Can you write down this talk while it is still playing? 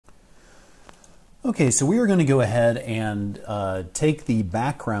Okay, so we are going to go ahead and take the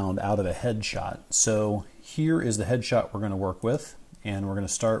background out of a headshot. So here is the headshot we're going to work with, and we're going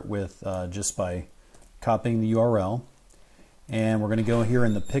to start with just by copying the URL, and we're going to go here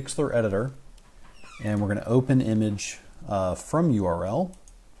in the Pixlr editor, and we're going to open image from URL.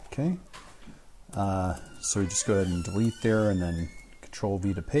 Okay, so we just go ahead and delete there, and then Control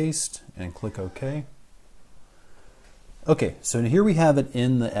V to paste, and click OK. Okay, so here we have it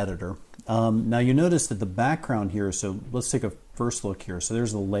in the editor. Now you notice that the background here, so let's take a first look here. So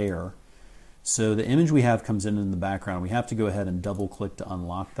there's the layer. So the image we have comes in the background. We have to go ahead and double click to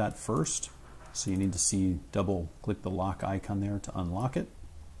unlock that first. So you need to double click the lock icon there to unlock it.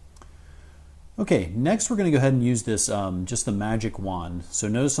 Okay, next we're going to go ahead and use this, just the magic wand. So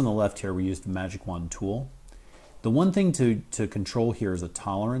notice on the left here we used the magic wand tool. The one thing to control here is a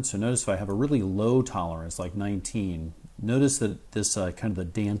tolerance. So notice if I have a really low tolerance like 19, notice that this kind of the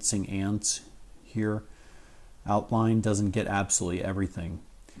dancing ants here outline doesn't get absolutely everything.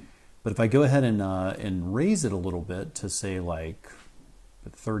 But if I go ahead and raise it a little bit to say like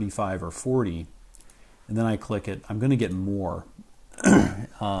 35 or 40, and then I click it, I'm going to get more,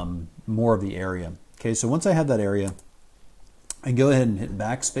 more of the area. Okay, so once I have that area, I can go ahead and hit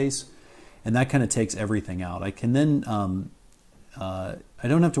backspace, and that kind of takes everything out. I can then, I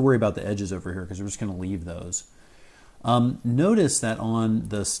don't have to worry about the edges over here because we're just going to leave those. Notice that on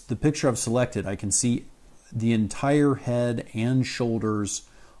the picture I've selected, I can see the entire head and shoulders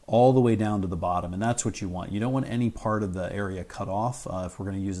all the way down to the bottom, and that's what you want. You don't want any part of the area cut off. If we're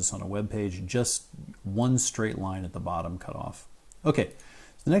going to use this on a web page, just one straight line at the bottom cut off. Okay,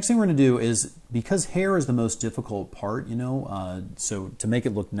 so the next thing we're going to do is, because hair is the most difficult part, so to make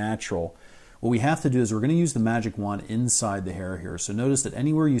it look natural, what we have to do is we're going to use the magic wand inside the hair here. So notice that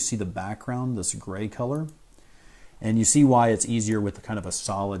anywhere you see the background, this gray color, and you see why it's easier with kind of a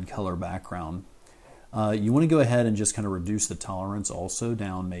solid color background. You want to go ahead and just kind of reduce the tolerance also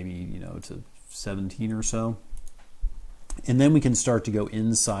down maybe to 17 or so. And then we can start to go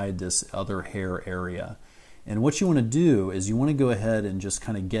inside this other hair area. And what you want to do is you want to go ahead and just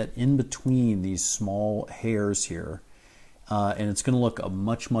kind of get in between these small hairs here. And it's going to look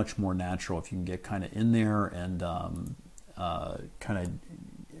much more natural if you can get kind of in there and kind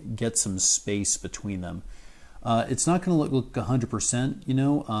of get some space between them. It's not going to look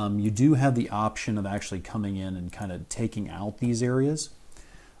 100%, you do have the option of actually coming in and kind of taking out these areas.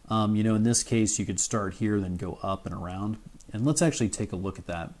 In this case, you could start here, then go up and around. And let's actually take a look at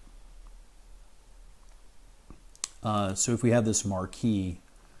that. So if we have this marquee,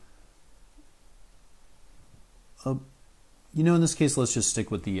 in this case, let's just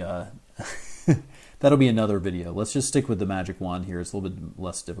stick with the, that'll be another video. Let's just stick with the magic wand here. It's a little bit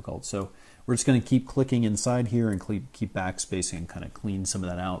less difficult. So we're just going to keep clicking inside here and keep backspacing and kind of clean some of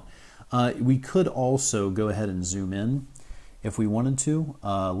that out. We could also go ahead and zoom in if we wanted to.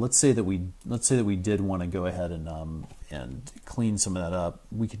 Let's say that we did want to go ahead and clean some of that up.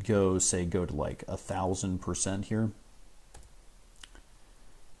 We could go to like 1000% here.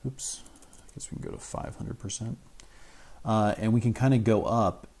 Oops, I guess we can go to 500%. And we can kind of go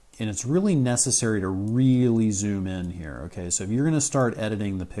up, and it's really necessary to really zoom in here. Okay, so if you're going to start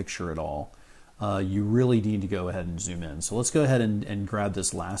editing the picture at all, you really need to go ahead and zoom in. So let's go ahead and grab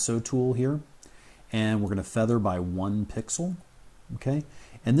this lasso tool here, and we're going to feather by 1 pixel. Okay,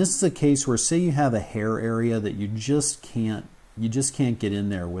 and this is a case where, say you have a hair area that you just can't get in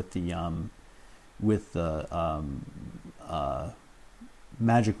there with the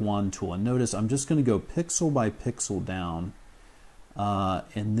magic wand tool. And notice I'm just going to go pixel by pixel down,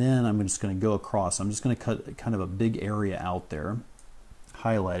 and then I'm just going to go across. I'm just going to cut kind of a big area out there,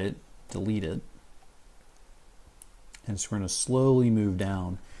 highlight it, delete it, and so we're going to slowly move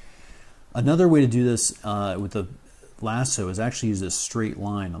down. Another way to do this with the lasso is actually use this straight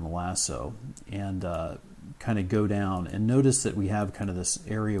line on the lasso and kind of go down, and notice that we have kind of this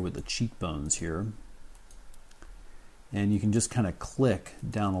area with the cheekbones here. And you can just kind of click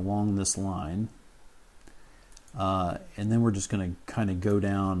down along this line. And then we're just going to kind of go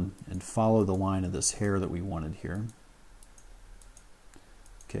down and follow the line of this hair that we wanted here.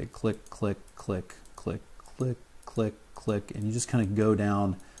 Okay, click, click, click, click, click, click, click, and you just kind of go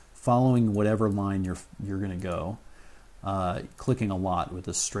down following whatever line you're going to go. Clicking a lot with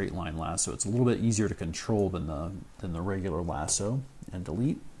this straight line lasso. It's a little bit easier to control than the regular lasso. And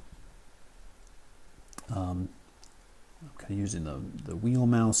delete. I'm kind of using the wheel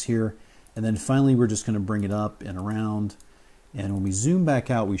mouse here. And then finally we're just going to bring it up and around. And when we zoom back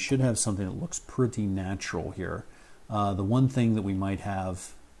out, we should have something that looks pretty natural here. The one thing that we might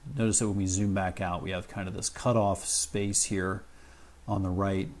have, notice that when we zoom back out, we have kind of this cutoff space here on the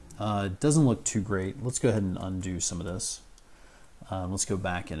right. It doesn't look too great. Let's go ahead and undo some of this. Let's go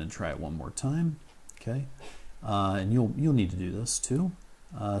back in and try it one more time. Okay, and you'll need to do this too.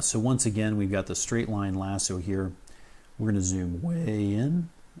 So once again, we've got the straight line lasso here. We're going to zoom way in.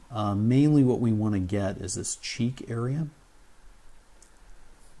 Mainly what we want to get is this cheek area.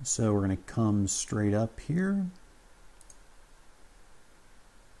 So we're going to come straight up here.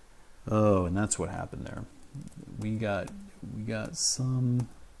 Oh, and that's what happened there. We got some.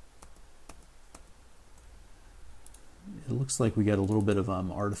 It looks like we got a little bit of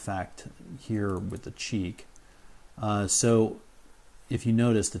artifact here with the cheek. So if you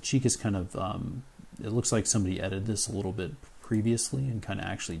notice, the cheek is kind of, it looks like somebody edited this a little bit previously and kind of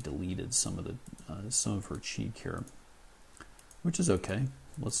actually deleted some of her cheek here, which is okay.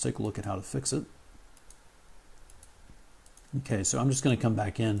 Let's take a look at how to fix it. Okay, so I'm just going to come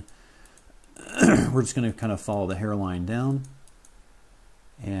back in. We're just going to kind of follow the hairline down.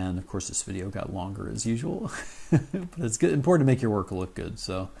 And of course, this video got longer as usual, but it's good, important to make your work look good.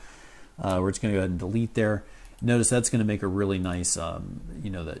 So we're just going to go ahead and delete there. Notice that's going to make a really nice, you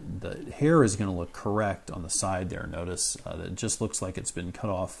know, the hair is going to look correct on the side there. Notice that it just looks like it's been cut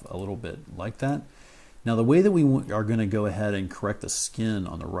off a little bit like that. Now the way that we are going to go ahead and correct the skin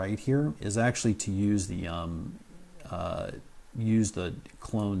on the right here is actually to use the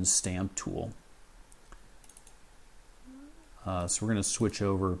clone stamp tool. So we're going to switch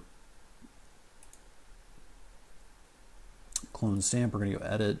over. Clone stamp, we're going to go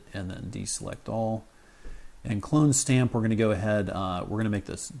edit and then deselect all. And clone stamp, we're going to go ahead, we're going to make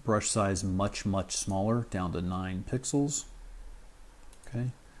this brush size much smaller, down to 9 pixels.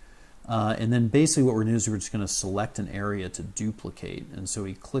 Okay. And then basically what we're going to do is we're just going to select an area to duplicate. And so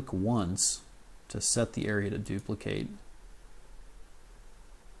we click once to set the area to duplicate.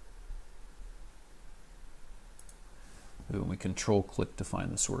 Boom, we control click to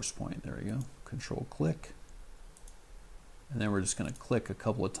find the source point. There we go. Control click. And then we're just going to click a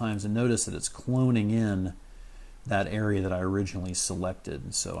couple of times and notice that it's cloning in that area that I originally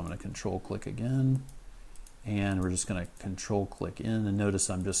selected. So I'm going to control click again. And we're just going to control click in, and notice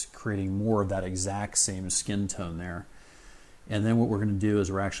I'm just creating more of that exact same skin tone there. And then what we're going to do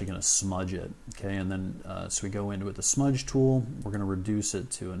is we're actually going to smudge it. Okay, and then so we go into with the smudge tool. We're going to reduce it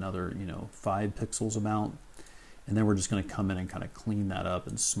to another 5 pixels amount. And then we're just going to come in and kind of clean that up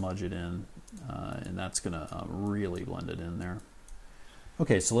and smudge it in. And that's going to really blend it in there.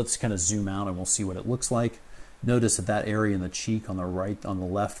 Okay, so let's kind of zoom out and we'll see what it looks like. Notice that that area in the cheek on the right, on the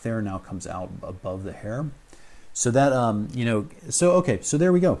left there now comes out above the hair. So that, okay, so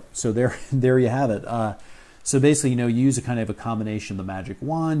there we go. So there you have it. So basically, you use a kind of a combination of the magic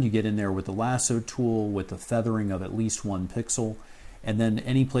wand. You get in there with the lasso tool with the feathering of at least 1 pixel. And then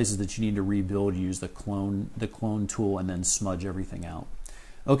any places that you need to rebuild, use the clone tool and then smudge everything out.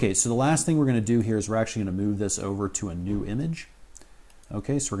 Okay, so the last thing we're going to do here is we're actually going to move this over to a new image.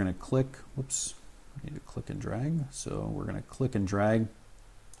 Okay, so we're going to click, whoops, I need to click and drag. So we're going to click and drag.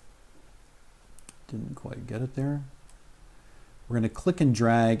 Didn't quite get it there. We're going to click and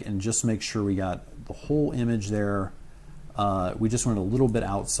drag and just make sure we got the whole image there. We just went a little bit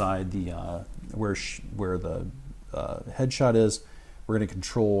outside the where the headshot is. We're going to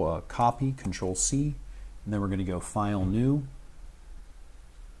control copy, control C, and then we're going to go File, New.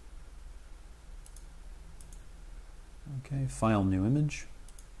 Okay, File, New Image.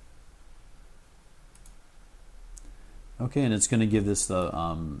 Okay, and it's going to give this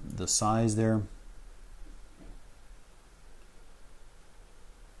the size there.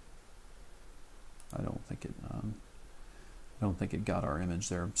 I don't think it got our image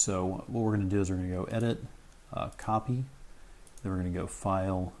there. So what we're going to do is we're going to go Edit, Copy. Then we're going to go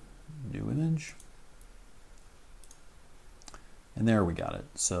File, New Image. And there we got it.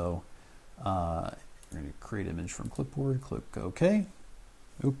 So we're going to create image from clipboard, click OK.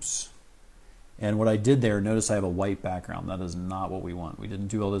 Oops. And what I did there, notice I have a white background. That is not what we want. We didn't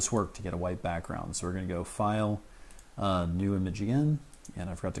do all this work to get a white background. So we're going to go File, New Image again. And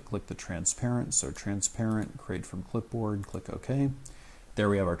I forgot to click the transparent. So transparent, create from clipboard, click OK. There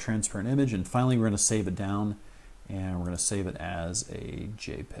we have our transparent image. And finally, we're going to save it down. And we're going to save it as a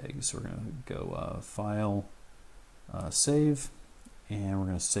JPEG. So we're going to go File, Save, and we're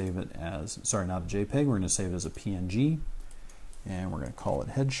going to save it as, sorry, not a JPEG, we're going to save it as a PNG, and we're going to call it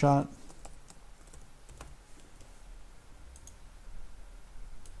Headshot.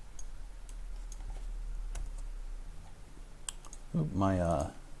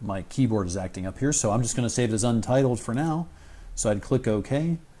 Oh, my keyboard is acting up here, so I'm just going to save it as Untitled for now. So I'd click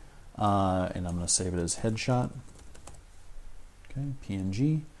OK, and I'm going to save it as Headshot. Okay,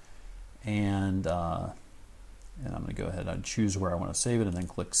 PNG, and And I'm going to go ahead and choose where I want to save it and then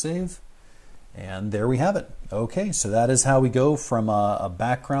click Save. And there we have it. Okay, so that is how we go from a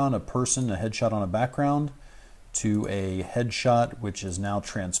background, a person, a headshot on a background, to a headshot which is now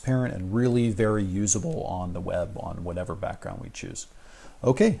transparent and really very usable on the web on whatever background we choose.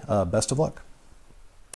 Okay, best of luck.